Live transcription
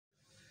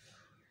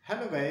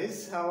Hello guys,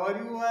 how are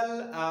you all.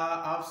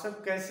 आप सब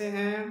कैसे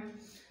हैं?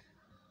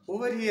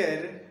 Over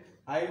here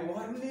I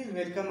warmly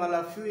welcome all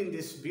of you in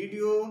this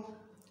video.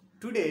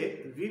 Today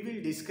we will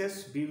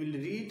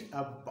read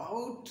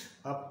about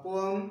a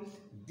poem,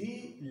 The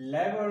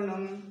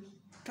Laburnum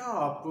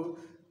Top,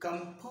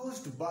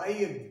 composed by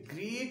a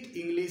great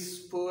English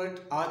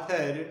poet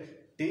author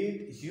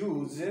Ted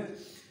Hughes.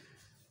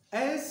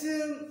 As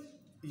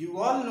you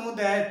all know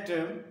that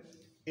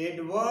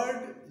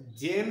Edward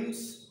James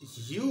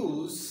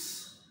Hughes,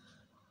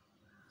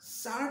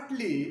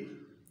 shortly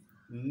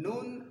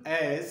known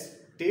as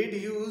Ted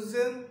Hughes,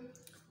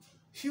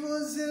 he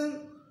was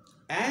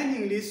an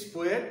English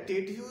poet.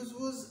 Ted Hughes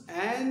was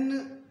an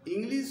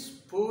English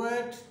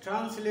poet,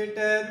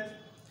 translator,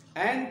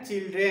 and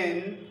children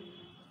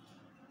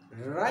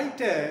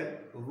writer,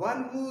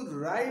 one who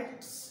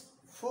writes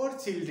for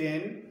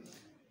children.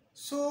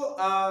 So,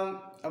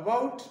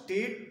 about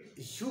Ted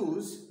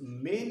Hughes,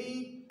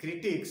 many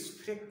critics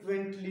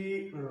frequently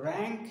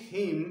rank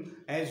him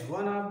as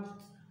one of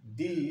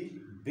the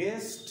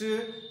best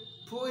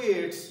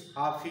poets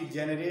of his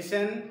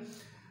generation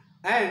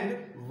and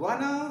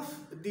one of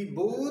the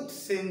both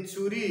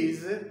centuries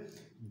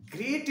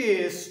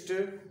greatest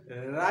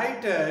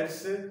writers.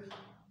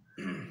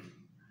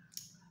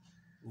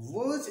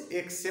 Was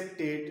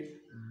accepted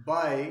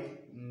by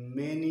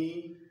many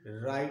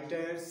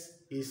writers,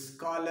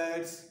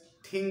 scholars,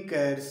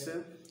 thinkers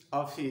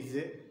of his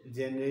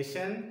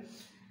generation.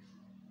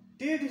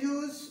 Ted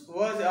Hughes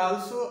was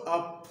also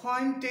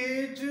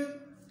appointed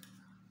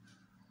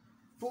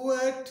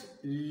poet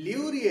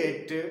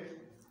laureate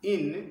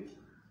in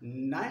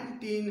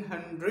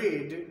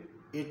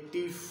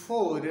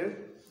 1984.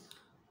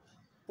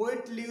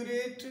 Poet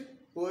laureate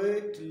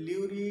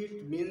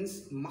means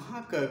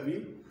महाकवि.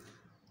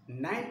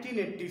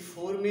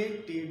 1984 में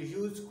Ted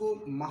Hughes को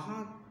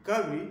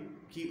महाकवि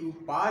की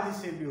उपाधि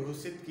से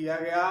विभूषित किया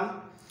गया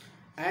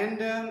and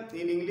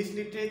in English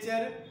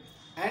literature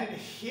and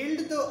held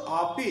the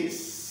office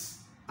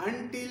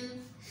until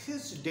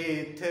his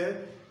death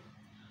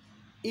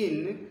in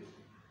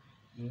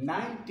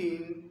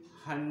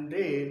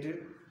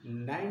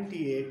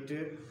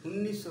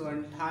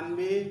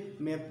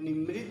 1998 में अपनी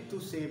मृत्यु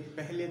से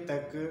पहले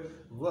तक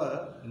वह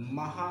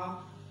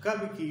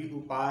महाकवि की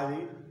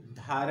उपाधि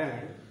धारण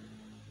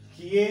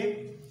किए.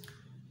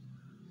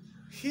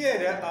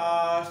 Here,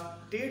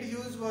 Ted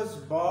Hughes was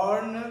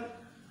born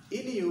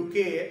in UK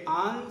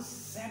on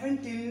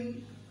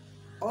 17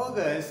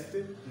 August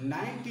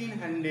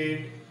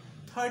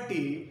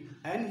 1930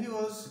 and he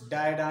was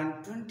died on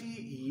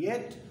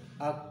 28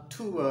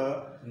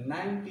 October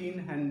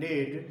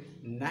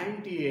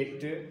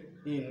 1998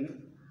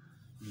 in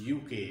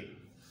UK.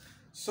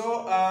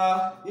 So,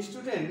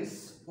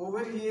 students,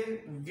 over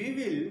here we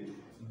will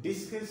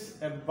discuss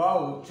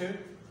about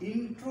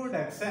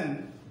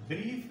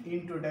brief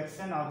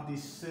introduction of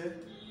this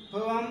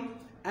poem,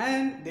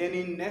 and then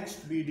in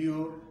next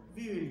video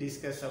we will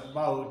discuss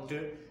about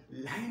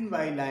line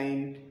by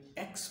line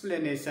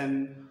explanation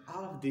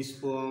of this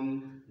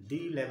poem,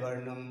 The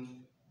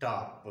Laburnum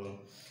Top.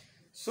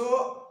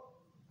 So,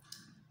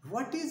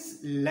 what is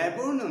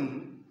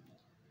laburnum?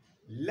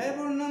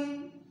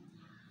 Laburnum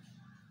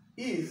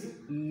is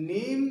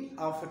name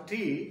of a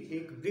tree,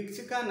 एक वृक्ष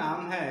का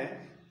नाम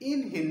है.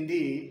 In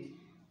Hindi,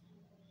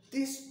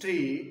 this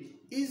tree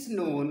is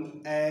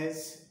known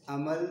as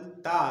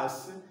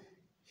अमलतास.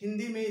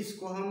 हिंदी में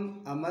इसको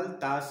हम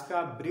अमलतास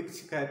का वृक्ष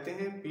कहते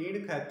हैं, पेड़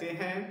कहते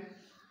हैं.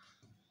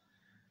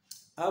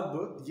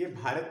 अब ये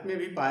भारत में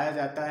भी पाया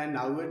जाता है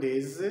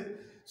nowadays.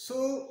 So,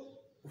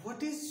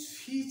 what is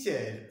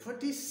feature?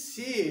 What is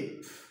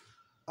shape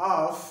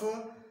of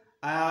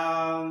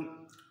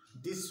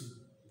this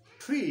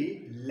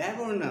tree,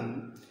 laburnum?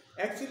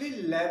 Actually,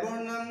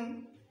 laburnum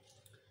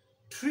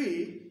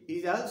tree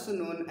is also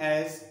known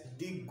as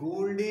the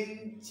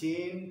golden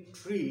chain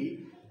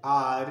tree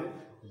or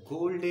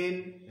golden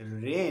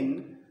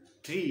rain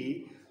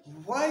tree.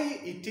 Why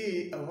is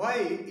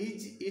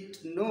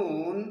it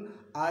known,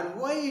 or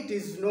why it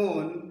is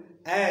known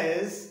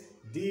as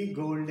the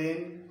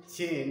golden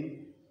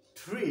chain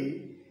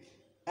tree?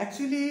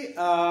 Actually,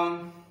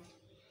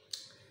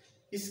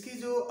 इसकी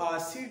जो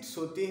seeds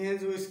होती हैं,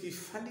 जो इसकी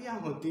फलियां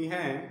होती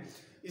हैं,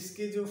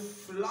 इसके जो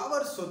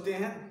फ्लावर्स होते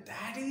हैं,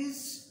 दैट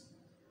इज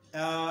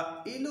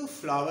येलो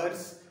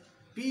फ्लावर्स.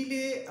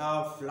 पीले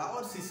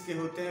फ्लावर्स इसके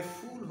होते हैं,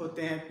 फूल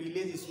होते हैं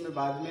पीले, जिसमें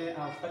बाद में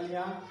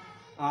फलियां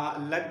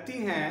लगती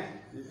हैं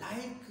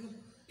लाइक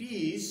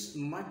पीस,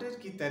 मटर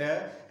की तरह.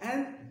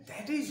 And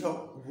that is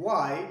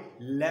why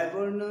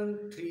laburnum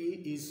tree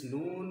is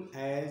known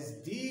as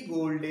the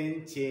golden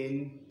chain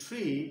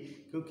tree,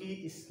 क्योंकि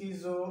इसकी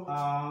जो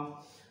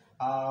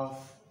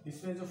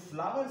इसमें जो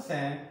फ्लावर्स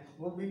हैं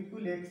वो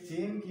बिल्कुल एक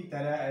चेन की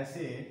तरह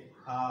ऐसे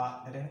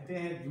रहते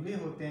हैं, जुड़े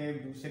होते हैं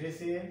एक दूसरे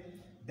से.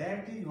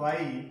 That is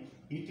why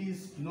it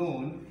is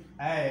known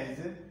as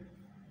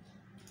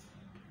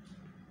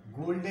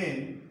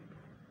golden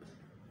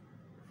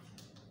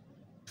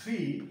tree,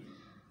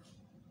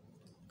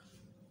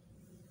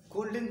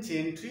 golden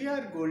chain tree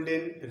or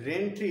golden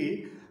rain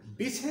tree.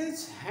 which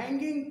has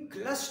hanging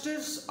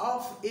clusters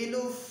of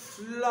yellow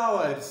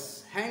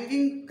flowers,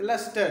 hanging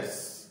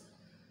clusters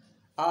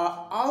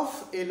of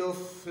yellow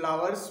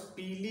flowers,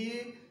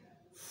 पीले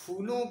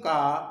फूलों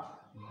का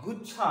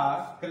गुच्छा,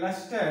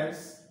 क्लस्टर्स,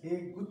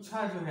 एक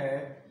गुच्छा जो है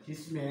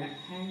इसमें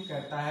हैंग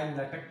करता है,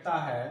 लटकता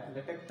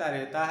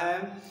रहता है।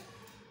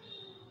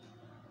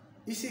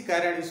 इसी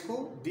कारण इसको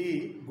दी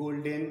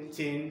गोल्डन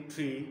चेन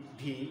ट्री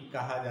भी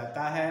कहा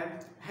जाता है।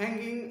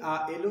 Hanging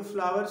yellow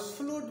flowers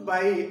float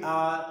bye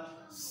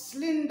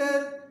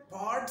cylinder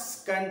pots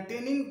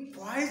containing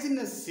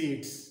poisonous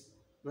seeds,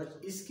 but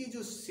इसकी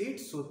जो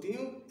सीड्स होती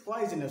हैं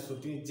पॉइजनस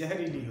होती हैं,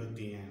 जहरीली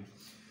होती हैं।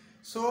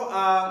 So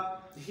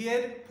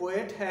here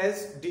poet has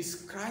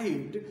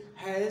described,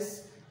 has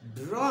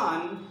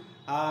drawn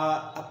a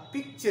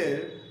picture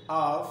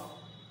of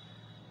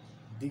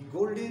the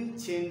golden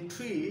chain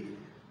tree,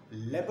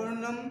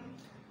 Laburnum,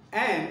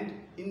 and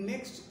in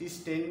next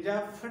stanza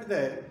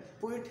further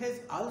poet has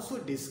also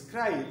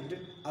described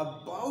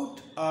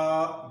about a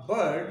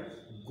bird,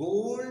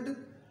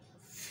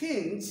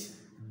 goldfinch.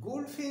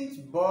 Goldfinch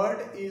bird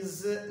is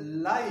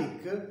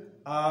like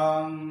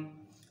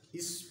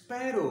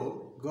sparrow,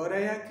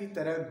 गौरैया की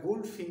तरह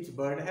goldfinch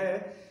bird है।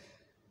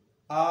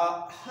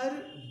 हर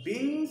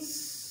wings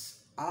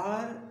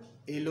are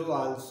yellow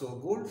also,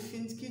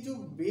 goldfinch की जो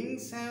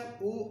wings हैं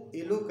वो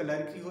yellow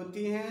colour की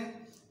होती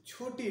हैं,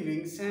 छोटी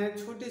विंग्स हैं,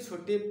 छोटे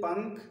छोटे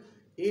पंख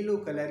येलो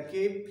कलर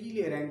के,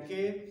 पीले रंग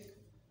के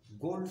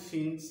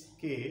गोल्डफिंच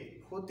के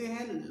होते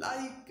हैं।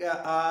 Like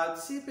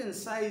shape and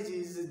size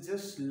is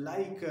just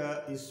like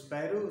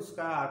sparrow,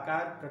 उसका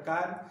आकार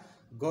प्रकार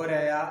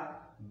गौरैया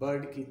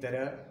बर्ड की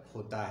तरह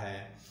होता है।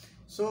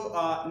 So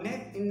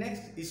in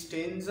next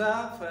stanza,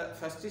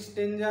 first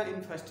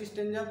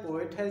stanza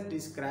poet has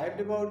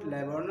described about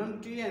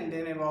laburnum tree and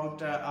then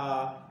about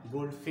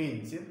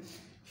goldfinch.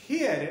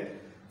 Here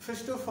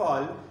first of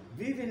all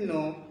we will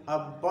know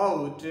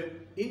about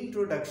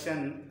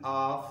introduction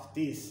of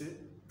this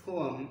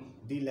poem,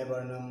 the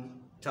laburnum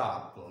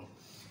top.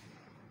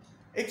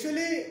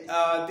 Actually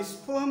this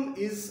poem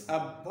is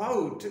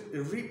about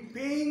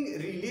repaying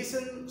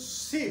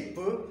relationship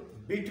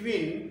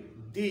between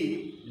the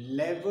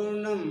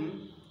laburnum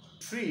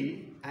tree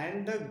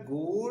and the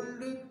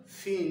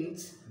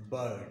goldfinch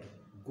bird.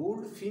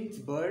 goldfinch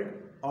bird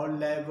और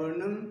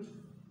laburnum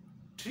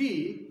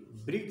tree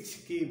वृक्ष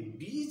के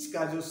बीच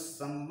का जो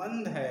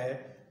संबंध है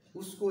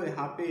उसको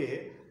यहाँ पे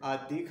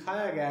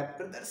दिखाया गया,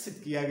 प्रदर्शित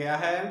किया गया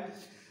है।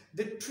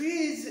 The tree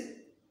is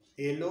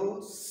yellow,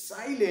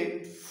 silent,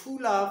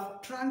 full of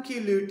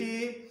tranquility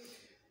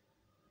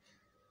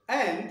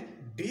and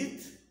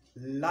death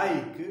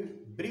like.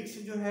 वृक्ष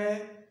जो है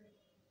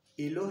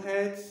येलो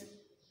है,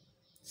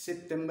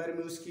 सितंबर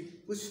में उसकी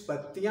कुछ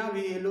पत्तियां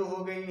भी येलो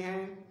हो गई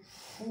हैं,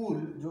 फूल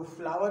जो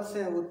फ्लावर्स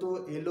हैं वो तो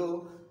येलो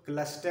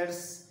क्लस्टर्स,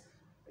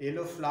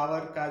 येलो फ्लावर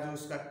का जो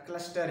उसका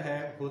क्लस्टर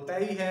है होता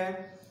ही है,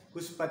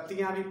 कुछ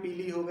पत्तियां भी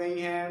पीली हो गई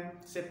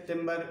हैं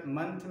सितंबर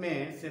मंथ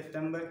में,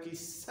 सितंबर की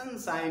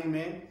सनशाइन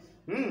में,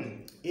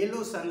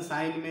 येलो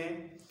सनशाइन में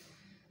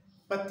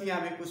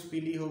पत्तियां भी कुछ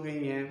पीली हो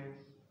गई हैं।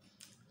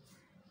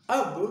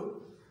 अब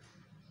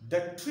द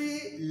ट्री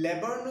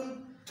laburnum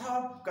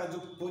top का जो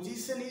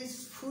position is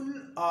full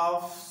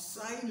of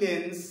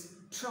silence,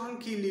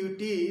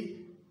 tranquillity,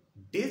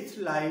 death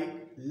like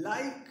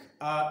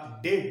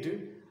dead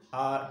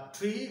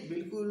tree,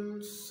 बिल्कुल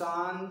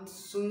शांत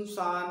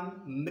सुनसान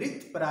मृत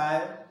प्राय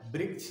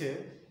वृक्ष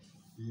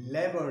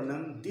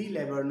laburnum, दी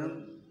laburnum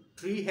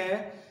ट्री है।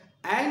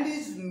 And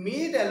is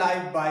made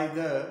alive by the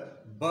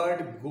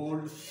bird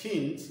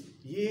goldfinch,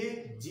 ये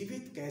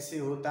जीवित कैसे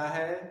होता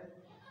है?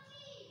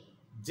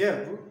 जब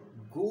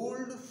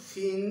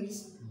गोल्डफिंच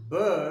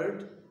बर्ड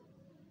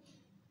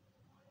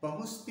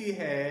पहुंचती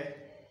है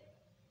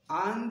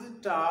on the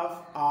top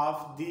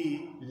of the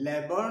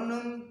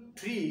laburnum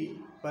tree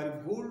पर,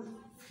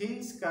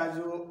 गोल्डफिंच का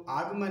जो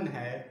आगमन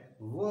है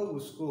वो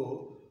उसको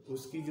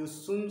उसकी जो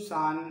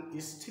सुनसान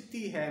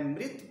स्थिति है,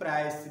 मृत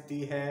प्राय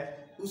स्थिति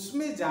है,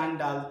 उसमें जान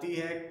डालती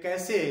है।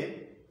 कैसे?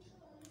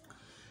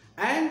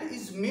 And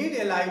is made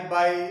alive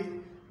by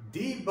the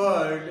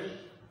bird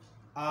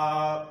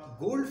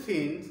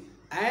goldfinch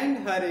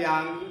and her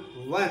young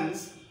ones,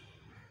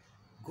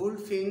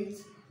 goldfinch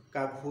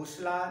का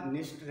घोंसला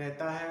निष्ठ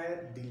रहता है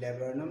दी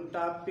laburnum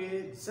टॉप पे।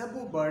 जब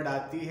वो बर्ड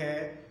आती है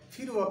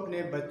फिर वो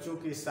अपने बच्चों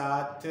के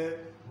साथ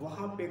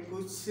वहाँ पे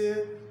कुछ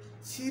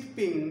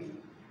चिरपिंग,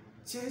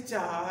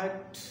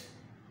 चहचहाहट,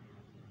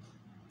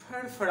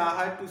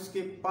 फड़फड़ाहट,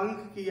 उसके पंख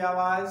की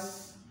आवाज़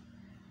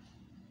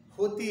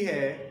होती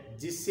है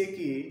जिससे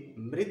कि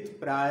मृत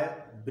प्राय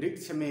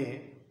वृक्ष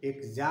में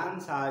एक जान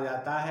सा आ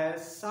जाता है,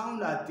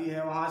 साउंड आती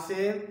है वहाँ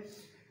से।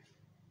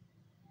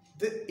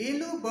 The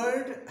yellow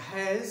bird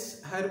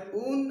has her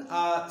own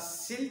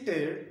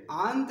shelter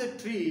on the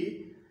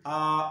tree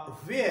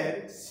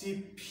where she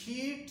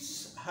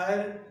feeds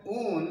her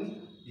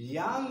own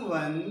young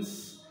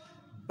ones,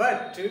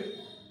 but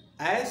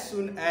as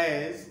soon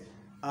as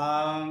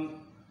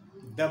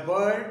the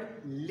bird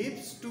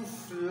leaves to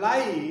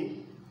fly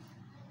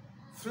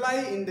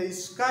in the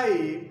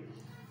sky,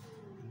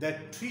 the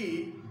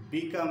tree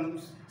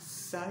becomes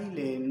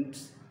silent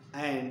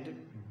and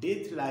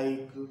death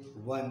like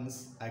once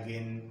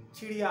again.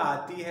 चिड़िया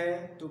आती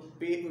है तो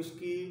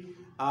उसकी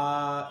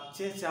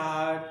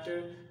चहचहाहट,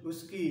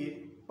 उसकी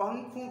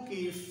पंखों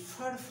की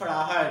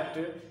फड़फड़ाहट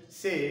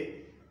से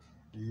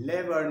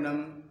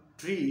laburnum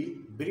tree,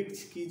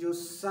 वृक्ष की जो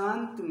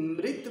शांत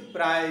मृत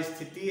प्राय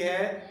स्थिति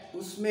है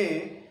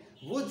उसमें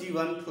वो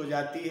जीवंत हो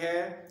जाती है,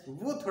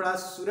 वो थोड़ा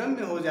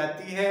सुरम्य हो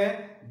जाती है.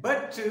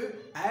 But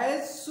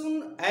as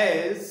soon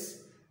as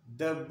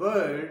the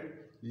bird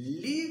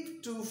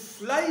leave to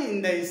fly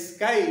in the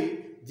sky,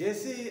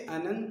 जैसे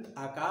अनंत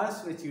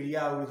आकाश में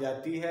चिड़िया उड़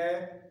जाती है,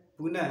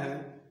 पुनः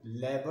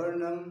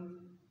लेबरनम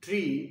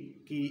ट्री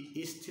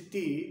की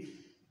स्थिति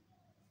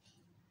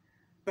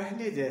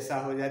पहले जैसा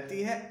हो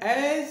जाती है.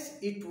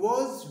 As it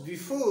was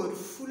before,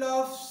 full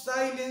of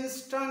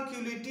silence,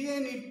 tranquillity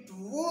and it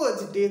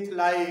was death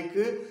like.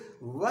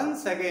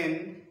 Once again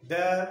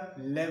the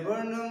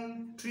laburnum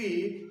tree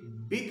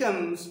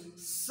becomes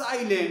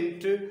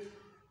silent,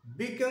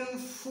 become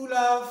full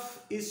of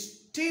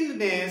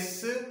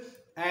stillness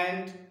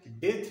and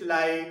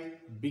death-like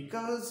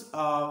because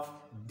of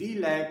the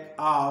lack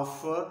of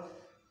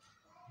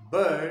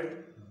bird,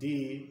 the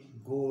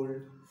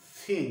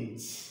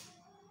goldfinch.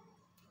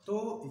 तो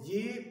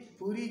ये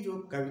पूरी जो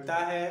कविता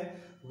है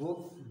वो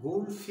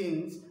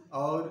goldfinch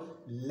और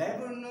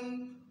laburnum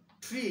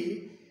tree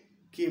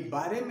के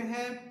बारे में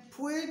है.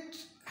 Poet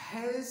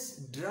has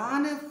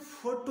drawn a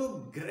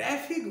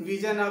photographic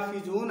vision of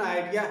his own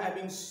idea,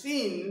 having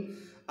seen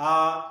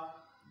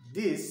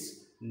this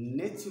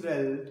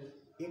natural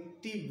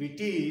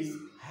activities,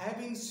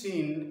 having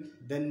seen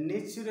the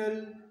natural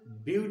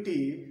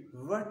beauty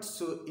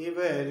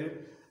whatsoever.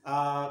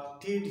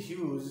 Ted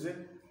Hughes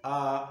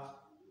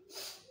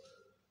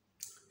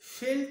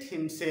felt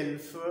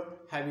himself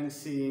having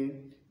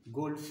seen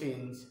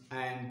goldfinch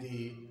and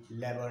the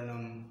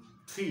laburnum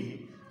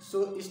tree. So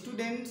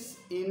students,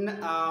 in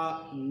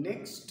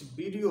next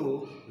video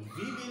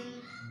we will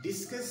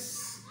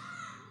discuss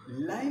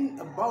line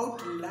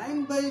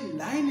by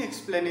line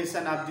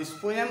explanation of this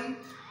poem.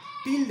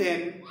 Till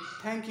then,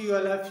 thank you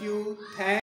all of you.